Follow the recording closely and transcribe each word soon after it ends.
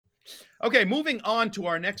Okay, moving on to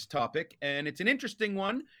our next topic, and it's an interesting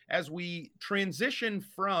one as we transition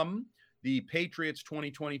from the Patriots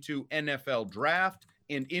 2022 NFL draft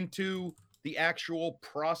and into the actual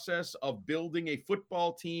process of building a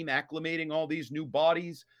football team, acclimating all these new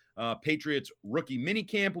bodies. Patriots rookie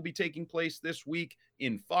minicamp will be taking place this week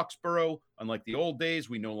in Foxborough. Unlike the old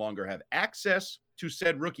days, we no longer have access to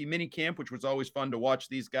said rookie minicamp, which was always fun to watch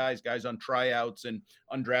these guys on tryouts and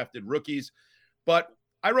undrafted rookies. But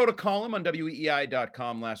I wrote a column on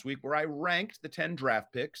weei.com last week where I ranked the 10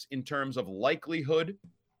 draft picks in terms of likelihood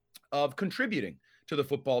of contributing to the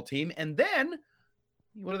football team. And then,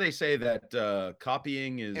 what do they say, that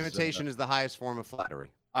copying is... Imitation is the highest form of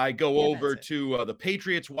flattery. I go over to the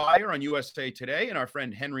Patriots Wire on USA Today, and our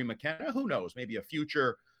friend Henry McKenna, who knows, maybe a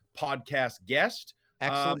future podcast guest.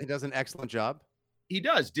 Excellent. He does an excellent job. He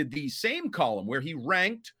does. Did the same column where he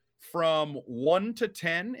ranked from 1 to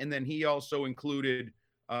 10, and then he also included...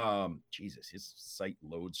 Jesus, his site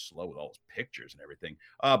loads slow with all his pictures and everything.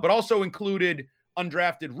 But also included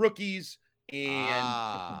undrafted rookies. And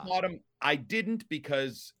at the bottom, I didn't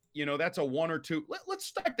because, that's a 1 or 2. Let's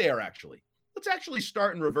start there, actually. Let's actually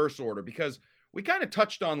start in reverse order because we kind of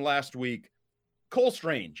touched on last week. Cole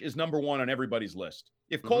Strange is number 1 on everybody's list.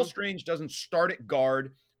 If Cole Strange doesn't start at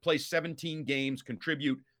guard, play 17 games,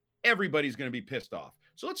 contribute, everybody's going to be pissed off.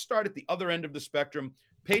 So let's start at the other end of the spectrum.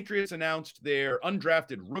 Patriots announced their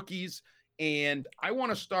undrafted rookies, and I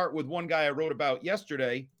want to start with one guy I wrote about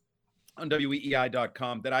yesterday on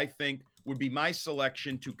weei.com that I think would be my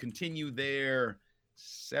selection to continue their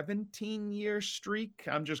 17-year streak.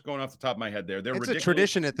 I'm just going off the top of my head there. It's ridiculous. A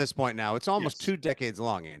tradition at this point now. It's almost 2 decades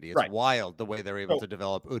long, Andy. It's wild the way they're able to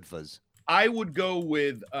develop UDFAs. I would go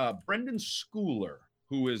with Brendan Schooler,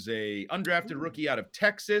 who is a undrafted rookie out of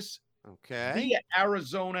Texas, via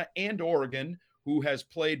Arizona and Oregon, who has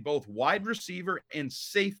played both wide receiver and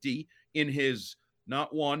safety in his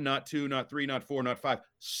not 1, not 2, not 3, not 4, not 5,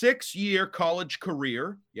 6-year college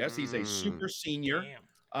career. Yes, he's a super senior.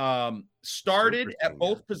 Started at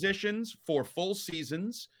both positions for full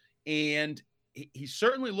seasons, and he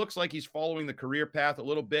certainly looks like he's following the career path a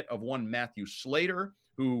little bit of one Matthew Slater,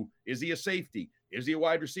 who is he a safety? Is he a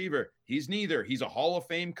wide receiver? He's neither. He's a Hall of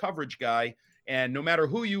Fame coverage guy, and no matter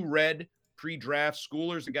who you read pre-draft,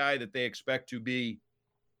 Schooler's a guy that they expect to be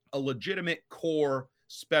a legitimate core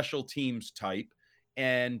special teams type.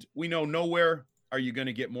 And we know nowhere are you going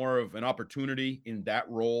to get more of an opportunity in that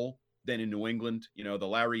role than in New England. The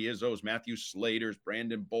Larry Izzos, Matthew Slaters,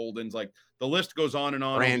 Brandon Boldens, like the list goes on and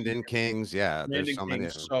on. Brandon Kings. Yeah. Brandon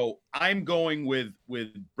Kings. So I'm going with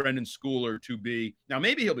Brendan Schooler to be, now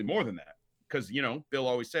maybe he'll be more than that. Because, Bill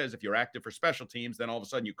always says if you're active for special teams, then all of a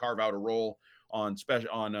sudden you carve out a role on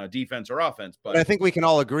defense or offense. But I think we can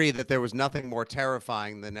all agree that there was nothing more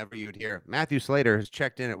terrifying than ever you'd hear Matthew Slater has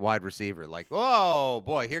checked in at wide receiver. Like, oh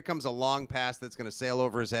boy, here comes a long pass that's going to sail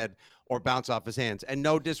over his head or bounce off his hands. And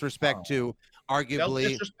no disrespect to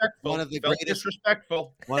arguably one of the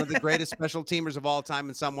greatest special teamers of all time,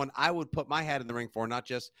 and someone I would put my hat in the ring for, not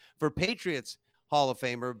just for Patriots Hall of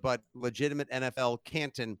Famer, but legitimate NFL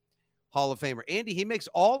Canton Hall of Famer. Andy, he makes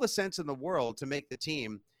all the sense in the world to make the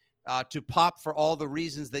team, to pop for all the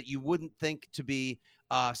reasons that you wouldn't think to be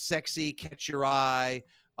sexy, catch your eye,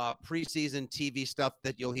 preseason TV stuff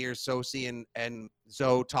that you'll hear Sosi and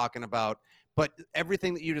Zoe talking about. But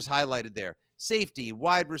everything that you just highlighted there, safety,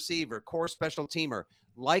 wide receiver, core special teamer,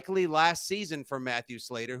 likely last season for Matthew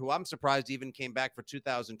Slater, who I'm surprised even came back for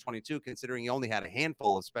 2022, considering he only had a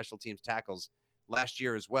handful of special teams tackles last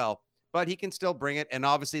year as well. But he can still bring it. And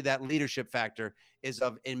obviously that leadership factor is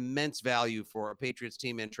of immense value for a Patriots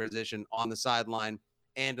team in transition on the sideline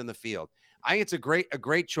and in the field. I think it's a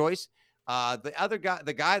great choice. The other guy,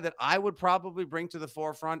 the guy that I would probably bring to the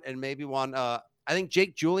forefront and maybe one, I think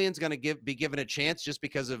Jake Julian's going to be given a chance just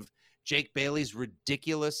because of Jake Bailey's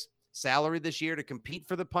ridiculous salary this year to compete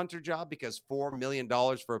for the punter job, because $4 million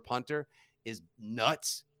for a punter is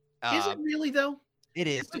nuts. Is it really though? It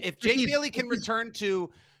is. If Jake Bailey can return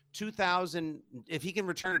to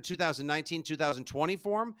 2019, 2020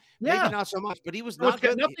 form, maybe not so much, but he was not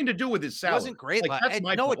good. Nothing to do with his salary. It wasn't great.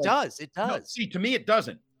 No, it does. It does. No, see, to me, it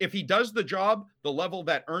doesn't. If he does the job, the level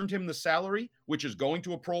that earned him the salary, which is going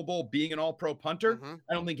to a Pro Bowl, being an all-pro punter,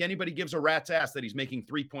 I don't think anybody gives a rat's ass that he's making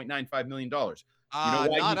 $3.95 million.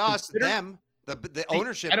 Not us, them. The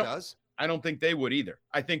ownership does. I don't think they would either.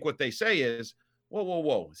 I think what they say is,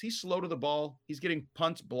 whoa. Is he slow to the ball? He's getting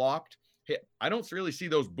punts blocked. I don't really see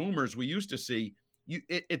those boomers we used to see.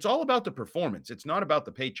 It's all about the performance. It's not about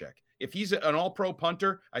the paycheck. If he's an all-pro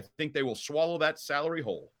punter, I think they will swallow that salary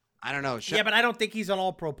whole. I don't know. Yeah, but I don't think he's an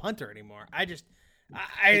all-pro punter anymore.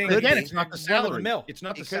 Again, it's not the salary. Mill. It's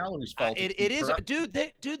not the salary's fault. It is, dude.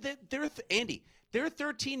 Andy, they're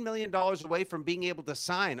 $13 million away from being able to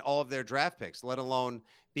sign all of their draft picks, let alone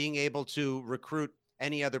being able to recruit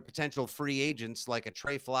any other potential free agents like a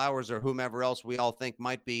Trey Flowers or whomever else we all think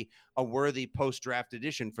might be a worthy post-draft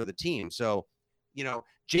addition for the team. So,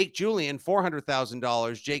 Jake Julian,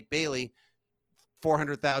 $400,000, Jake Bailey,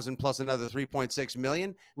 $400,000 plus another $3.6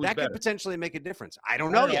 million. That could potentially make a difference. I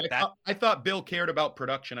don't know yet. I thought Bill cared about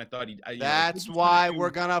production. I thought that's why we're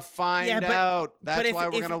gonna find out. That's why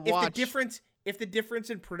we're gonna watch. If the difference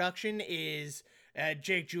in production is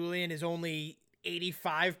Jake Julian is only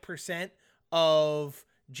 85% of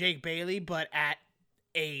Jake Bailey, but at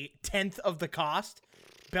a 10th of the cost,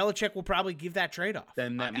 Belichick will probably give that trade-off.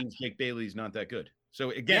 Then that means Jake Bailey's not that good.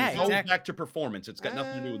 So again, going back to performance. It's got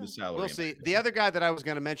nothing to do with the salary. We'll see. The other guy that I was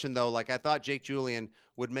going to mention, though, I thought Jake Julian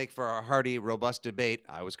would make for a hearty, robust debate.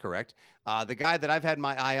 I was correct. The guy that I've had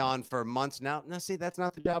my eye on for months now. Now, see, that's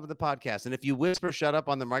not the job of the podcast. And if you whisper "shut up"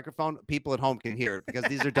 on the microphone, people at home can hear it because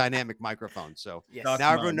these are dynamic microphones. So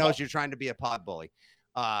now everyone knows you're trying to be a pod bully.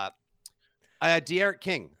 De'Aaron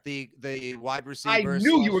King, the wide receiver. I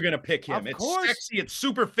knew you were going to pick him. It's sexy. It's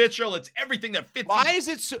superficial. It's everything that fits. Why is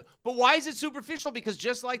it superficial? Because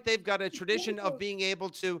just like they've got a tradition of being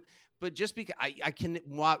able to, but just because I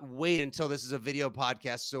cannot wait until this is a video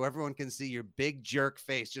podcast so everyone can see your big jerk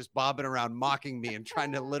face just bobbing around, mocking me and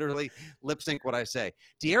trying to literally lip sync what I say.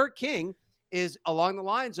 De'Aaron King is along the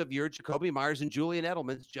lines of your Jacoby Myers and Julian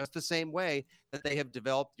Edelman's, just the same way that they have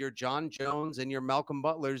developed your John Jones and your Malcolm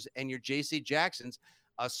Butlers and your J.C. Jacksons,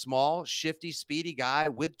 a small, shifty, speedy guy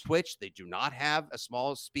with twitch. They do not have a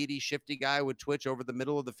small, speedy, shifty guy with twitch over the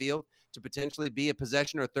middle of the field to potentially be a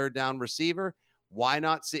possession or third down receiver. Why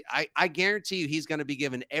not see? I guarantee you he's going to be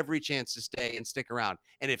given every chance to stay and stick around.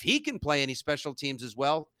 And if he can play any special teams as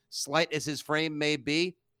well, slight as his frame may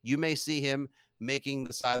be, you may see him making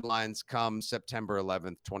the sidelines come September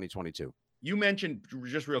 11th, 2022. You mentioned,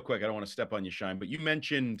 just real quick, I don't want to step on you, Shine, but you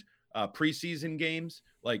mentioned preseason games.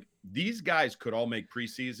 Like, these guys could all make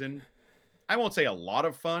preseason, I won't say a lot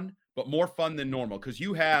of fun, but more fun than normal. Because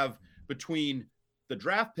you have between the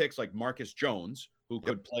draft picks like Marcus Jones, who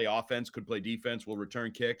could play offense, could play defense, will return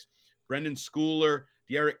kicks, Brendan Schooler,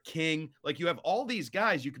 De'Aaron King. Like, you have all these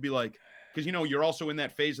guys you could be like, because, you're also in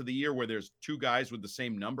that phase of the year where there's two guys with the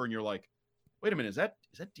same number, and you're like, wait a minute, is that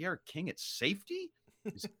De'Aaron King at safety?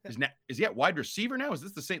 Is he at wide receiver now? Is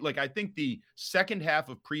this the same? Like, I think the second half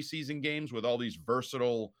of preseason games with all these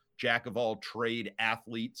versatile jack of all trade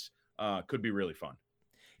athletes could be really fun.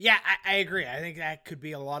 Yeah, I agree. I think that could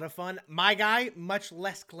be a lot of fun. My guy, much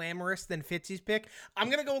less glamorous than Fitzy's pick. I'm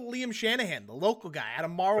going to go with Liam Shanahan, the local guy out of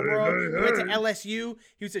Marlboro. He went to LSU.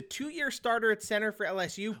 He was a 2-year starter at center for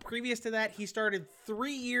LSU. Previous to that, he started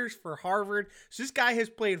 3 years for Harvard. So this guy has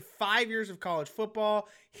played 5 years of college football.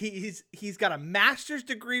 He's got a master's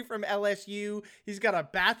degree from LSU. He's got a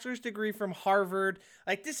bachelor's degree from Harvard.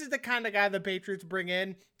 Like, this is the kind of guy the Patriots bring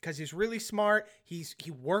in because he's really smart. He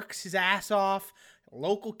works his ass off.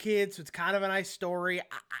 Local kids, so it's kind of a nice story.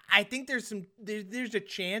 I think there's a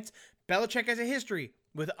chance. Belichick has a history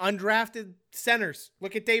with undrafted centers.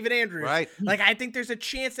 Look at David Andrews. Right. Like, I think there's a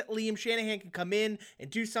chance that Liam Shanahan can come in and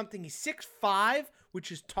do something. He's 6'5",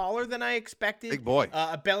 which is taller than I expected. Big boy.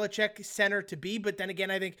 A Belichick center to be. But then again,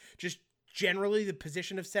 I think just generally the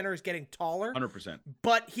position of center is getting taller. 100%.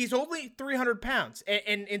 But he's only 300 pounds.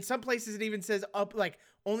 And in some places it even says up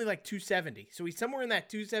only 270. So he's somewhere in that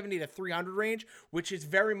 270 to 300 range, which is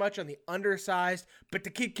very much on the undersized, but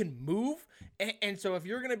the kid can move. And so if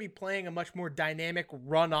you're going to be playing a much more dynamic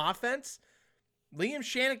run offense, Liam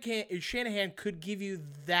Shanahan could give you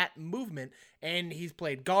that movement. And he's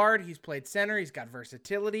played guard, he's played center, he's got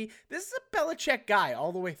versatility. This is a Belichick guy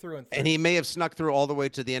all the way through and through. And he may have snuck through all the way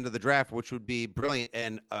to the end of the draft, which would be brilliant.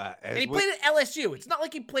 And he played at LSU. It's not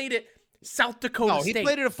like he played at South Dakota State. He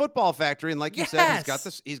played at a football factory, and like you said,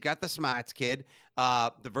 he's got the smarts, kid.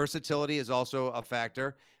 The versatility is also a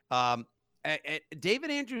factor.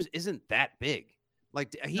 David Andrews isn't that big.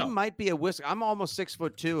 Like, he might be a whisker. I'm almost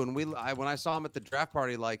 6'2", and when I saw him at the draft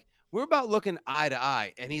party, we're about looking eye to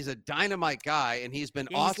eye, and he's a dynamite guy, and he's been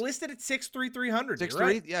awesome. He's listed at 6'3", 300. 6'3",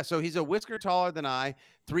 right? Yeah, so he's a whisker taller than I,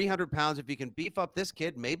 300 pounds. If you can beef up this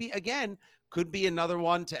kid, maybe, again, could be another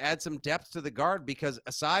one to add some depth to the guard, because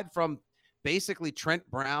aside from basically Trent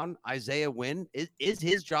Brown, Isaiah Wynn, is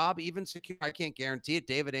his job even secure? I can't guarantee it.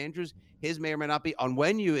 David Andrews, his may or may not be.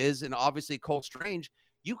 Onwenu is, and obviously Cole Strange.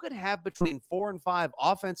 You could have between 4 and 5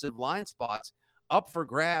 offensive line spots up for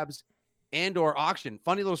grabs and or auction.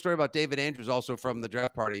 Funny little story about David Andrews, also from the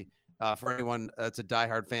draft party. For anyone that's a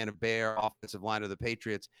diehard fan of Bear offensive line of the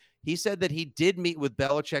Patriots, He said that he did meet with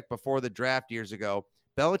Belichick before the draft years ago.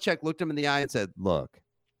 Belichick looked him in the eye and said, look,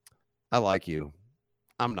 I like you.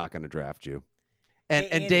 I'm not going to draft you.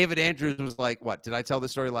 And David Andrews was like, what? Did I tell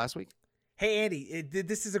this story last week? Hey, Andy,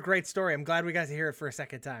 this is a great story. I'm glad we got to hear it for a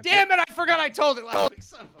second time. Damn it, I forgot I told it last week.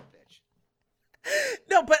 Son of a bitch.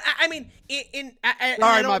 No, but I mean,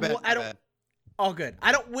 My bad. All good.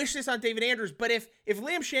 I don't wish this on David Andrews, but if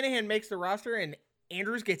Liam Shanahan makes the roster and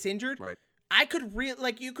Andrews gets injured, right.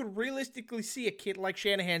 You could realistically see a kid like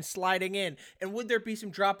Shanahan sliding in. And would there be some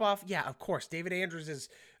drop off? Yeah, of course. David Andrews is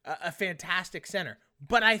a fantastic center,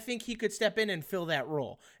 but I think he could step in and fill that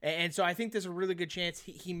role. And so I think there's a really good chance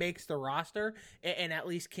he makes the roster and at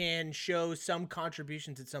least can show some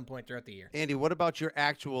contributions at some point throughout the year. Andy, what about your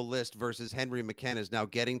actual list versus Henry McKenna's now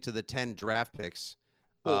getting to the 10 draft picks?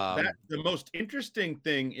 Well, the most interesting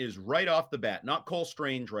thing is right off the bat, not Cole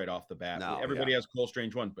Strange right off the bat. No, Everybody has Cole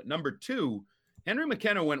Strange one. But number 2, Henry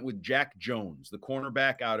McKenna went with Jack Jones, the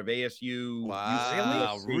cornerback out of ASU.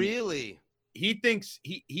 Wow, really? He thinks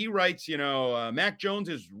he writes, Mac Jones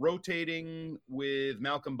is rotating with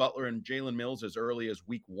Malcolm Butler and Jalen Mills as early as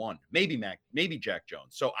week 1. Maybe Jack Jones.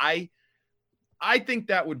 So I think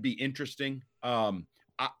that would be interesting.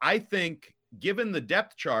 I think given the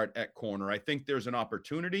depth chart at corner, I think there's an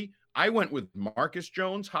opportunity. I went with Marcus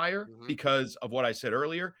Jones higher because of what I said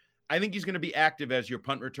earlier. I think he's going to be active as your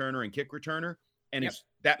punt returner and kick returner. And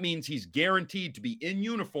that means he's guaranteed to be in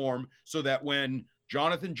uniform so that when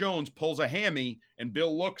Jonathan Jones pulls a hammy and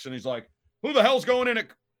Bill looks and he's like, who the hell's going in at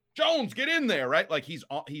Jones? Get in there, right? Like he's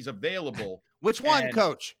available. Which one,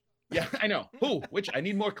 Coach? Yeah, I know. Which I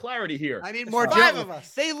need more clarity here. I need more Jones. 5 of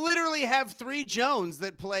us. They literally have 3 Jones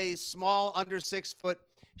that play small, under 6 foot,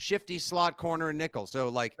 shifty slot corner and nickel. So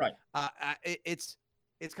like, right. It's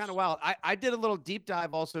kind of wild. I did a little deep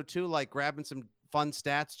dive also too, like grabbing some fun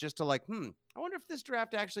stats just to like, I wonder if this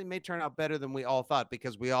draft actually may turn out better than we all thought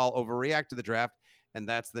because we all overreact to the draft. And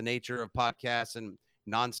that's the nature of podcasts and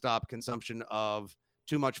nonstop consumption of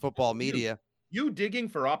too much football media. You digging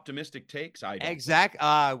for optimistic takes? Exact.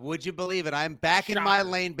 Would you believe it? I'm back in my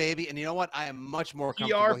lane, baby. And you know what? I am much more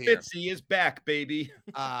comfortable here. Fitzy is back, baby.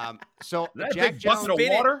 So is that a big bucket of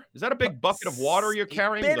water? Is that a big bucket of water you're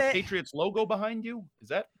carrying with the Patriots logo behind you? Is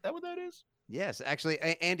that what that is? Yes, actually,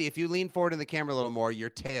 Andy, if you lean forward in the camera a little more, your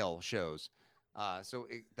tail shows.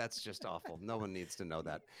 That's just awful. No one needs to know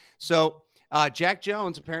that. So Jack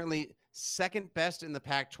Jones apparently second best in the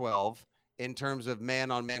Pac-12 in terms of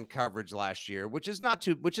man-on-man coverage last year, which is not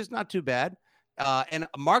too bad. And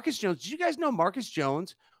Marcus Jones, did you guys know Marcus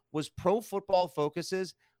Jones was Pro Football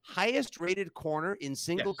Focus's highest-rated corner in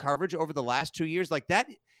single coverage over the last 2 years? Like that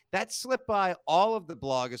slipped by all of the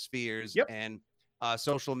blogospheres and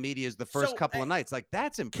social medias the first couple of nights. Like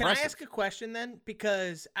that's impressive. Can I ask a question then?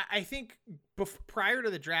 Because I think prior to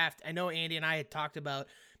the draft, I know Andy and I had talked about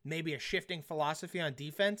maybe a shifting philosophy on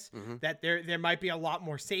defense, that there might be a lot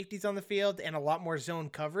more safeties on the field and a lot more zone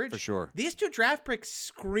coverage. For sure. These 2 draft picks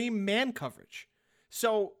scream man coverage.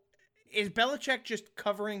 So is Belichick just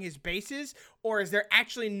covering his bases, or is there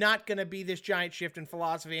actually not going to be this giant shift in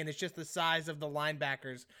philosophy and it's just the size of the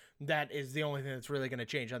linebackers that is the only thing that's really going to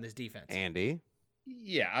change on this defense? Andy?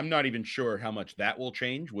 Yeah, I'm not even sure how much that will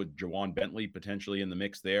change with Jawan Bentley potentially in the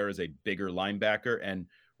mix there as a bigger linebacker, and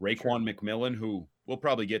Raekwon McMillan, who we'll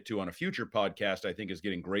probably get to on a future podcast, I think is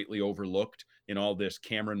getting greatly overlooked in all this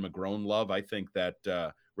Cameron McGrone love. I think that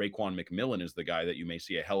Raekwon McMillan is the guy that you may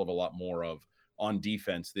see a hell of a lot more of on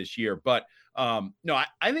defense this year. But no,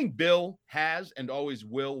 I think Bill has and always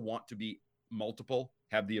will want to be multiple,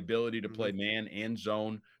 have the ability to play man and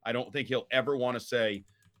zone. I don't think he'll ever want to say,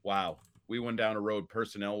 wow, we went down a road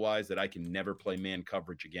personnel-wise that I can never play man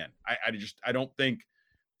coverage again. I don't think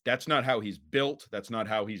that's not how he's built. That's not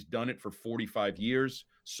how he's done it for 45 years.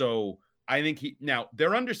 So I think now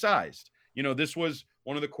they're undersized. This was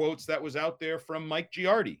one of the quotes that was out there from Mike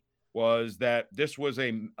Giardi, was that this was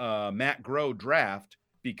a Matt Groh draft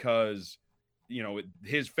because,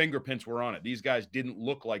 his fingerprints were on it. These guys didn't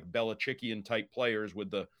look like Belichickian type players with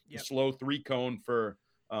the slow 3-cone for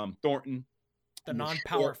Thornton. The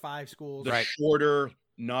non-power 5 schools. The shorter,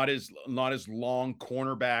 not as long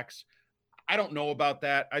cornerbacks. I don't know about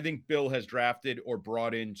that. I think Bill has drafted or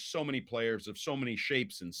brought in so many players of so many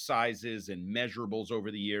shapes and sizes and measurables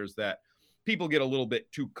over the years that people get a little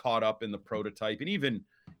bit too caught up in the prototype. And even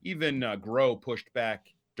Groh pushed back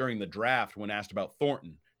during the draft when asked about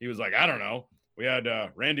Thornton. He was like, I don't know. We had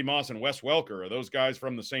Randy Moss and Wes Welker. Are those guys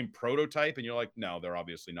from the same prototype? And you're like, no, they're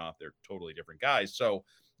obviously not. They're totally different guys. So,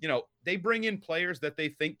 they bring in players that they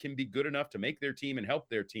think can be good enough to make their team and help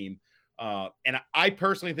their team. And I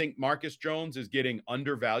personally think Marcus Jones is getting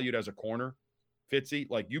undervalued as a corner Fitzy.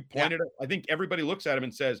 Like you pointed out, I think everybody looks at him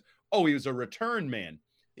and says, oh, he was a return man.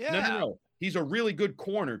 Yeah. No. He's a really good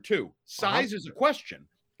corner, too. Size is a question,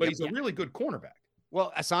 but he's a really good cornerback.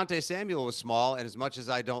 Well, Asante Samuel was small, and as much as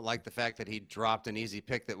I don't like the fact that he dropped an easy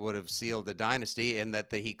pick that would have sealed the dynasty and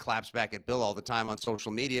that he claps back at Bill all the time on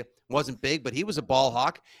social media, wasn't big, but he was a ball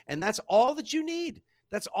hawk, and that's all that you need.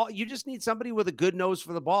 That's all. You just need somebody with a good nose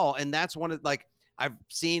for the ball, and that's one of, like, I've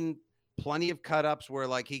seen plenty of cut-ups where,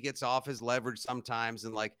 like, he gets off his leverage sometimes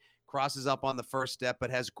and, like, crosses up on the first step, but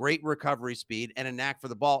has great recovery speed and a knack for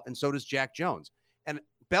the ball, and so does Jack Jones. And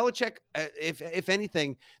Belichick, if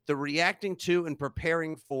anything, the reacting to and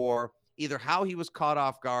preparing for either how he was caught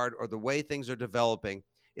off guard or the way things are developing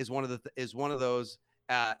is one of those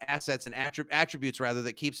assets and attributes rather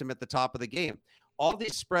that keeps him at the top of the game. All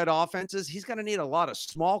these spread offenses, he's going to need a lot of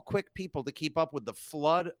small, quick people to keep up with the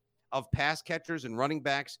flood of pass catchers and running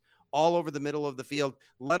backs all over the middle of the field,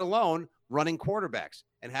 let alone running quarterbacks.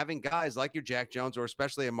 And having guys like your Jack Jones or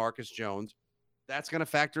especially a Marcus Jones, that's going to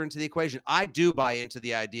factor into the equation. I do buy into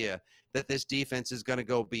the idea that this defense is going to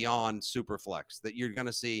go beyond super flex, that you're going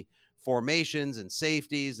to see formations and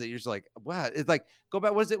safeties that you're just like, wow, it's like, go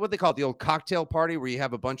back. What they call it? The old cocktail party where you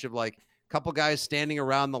have a bunch of like couple guys standing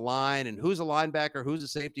around the line and who's a linebacker, who's a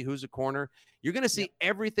safety, who's a corner. You're going to see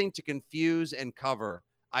everything to confuse and cover,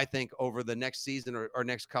 I think, over the next season or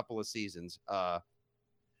next couple of seasons.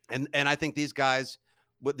 And I think these guys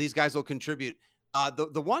will contribute.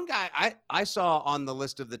 The one guy I saw on the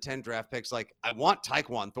list of the 10 draft picks, like I want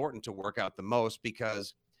Tyquan Thornton to work out the most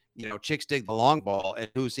because, you know, chicks dig the long ball, and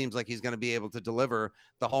who seems like he's going to be able to deliver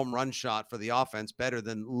the home run shot for the offense better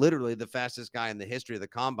than literally the fastest guy in the history of the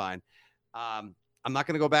combine. I'm not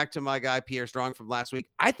going to go back to my guy, Pierre Strong from last week.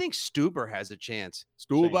 I think Stuber has a chance.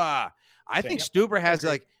 I think Stuber has,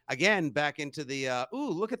 like, again, back into the,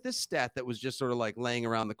 look at this stat that was just sort of like laying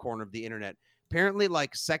around the corner of the internet. Apparently,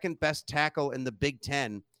 like, second best tackle in the Big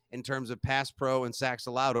Ten in terms of pass pro and sacks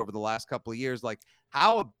allowed over the last couple of years. Like,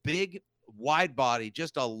 how a big, wide body,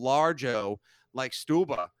 just a large-o like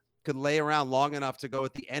Stuber could lay around long enough to go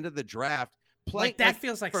at the end of the draft. Like that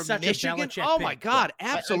feels like such Michigan? A Belichick Oh, pick. my God,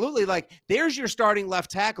 absolutely. Like, there's your starting left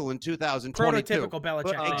tackle in 2022. Prototypical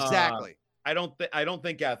Belichick. Exactly. I don't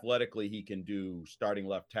think athletically he can do starting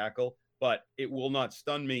left tackle, but it will not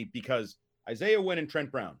stun me because Isaiah Wynn and Trent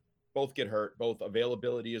Brown both get hurt. Both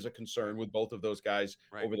availability is a concern with both of those guys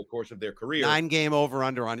over the course of their career. 9-game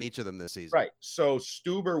over-under on each of them this season. Right. So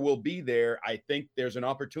Stuber will be there. I think there's an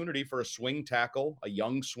opportunity for a swing tackle, a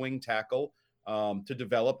young swing tackle, to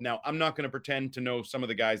develop. Now, I'm not going to pretend to know some of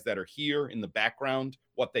the guys that are here in the background,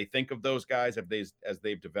 what they think of those guys as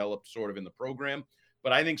they've developed sort of in the program.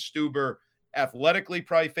 But I think Stuber athletically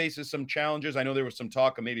probably faces some challenges. I know there was some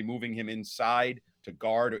talk of maybe moving him inside to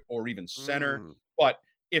guard or even center. But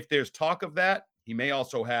if there's talk of that, he may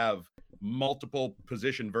also have multiple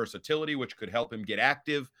position versatility, which could help him get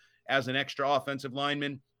active as an extra offensive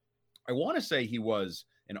lineman. I want to say he was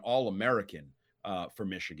an All-American for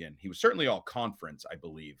Michigan. He was certainly all conference, I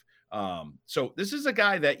believe. So this is a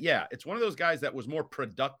guy that, it's one of those guys that was more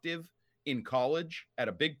productive in college at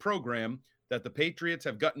a big program that the Patriots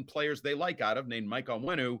have gotten players they like out of, named Mike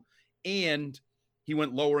Onwenu, and he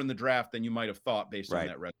went lower in the draft than you might have thought based on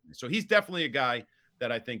that resume. So he's definitely a guy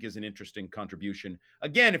that I think is an interesting contribution.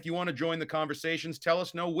 Again, if you want to join the conversations, tell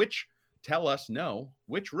us which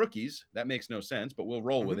rookies, that makes no sense, but we'll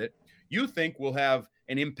roll with it, you think will have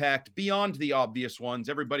an impact beyond the obvious ones.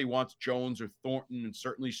 Everybody wants Jones or Thornton and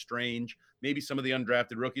certainly Strange, maybe some of the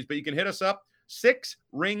undrafted rookies, but you can hit us up,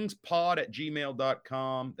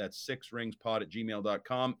 6ringspod@gmail.com. That's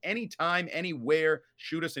 6ringspod@gmail.com. Anytime, anywhere,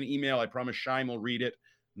 shoot us an email. I promise Shime will read it.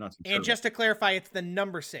 And just to clarify, it's the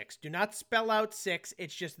number 6. Do not spell out 6.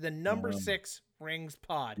 It's just the number 6 Rings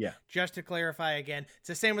Pod. Yeah. Just to clarify again, it's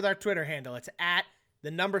the same with our Twitter handle. It's at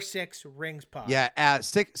the number 6 Rings Pod. Yeah, at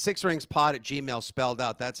 6ringspod@gmail spelled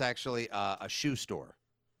out. That's actually a shoe store.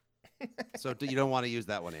 So you don't want to use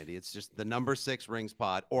that one, Andy. It's just the number 6 Rings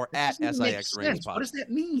Pod or at SIX Rings Pod. What does that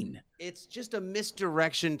mean? It's just a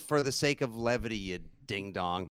misdirection for the sake of levity, you ding dong.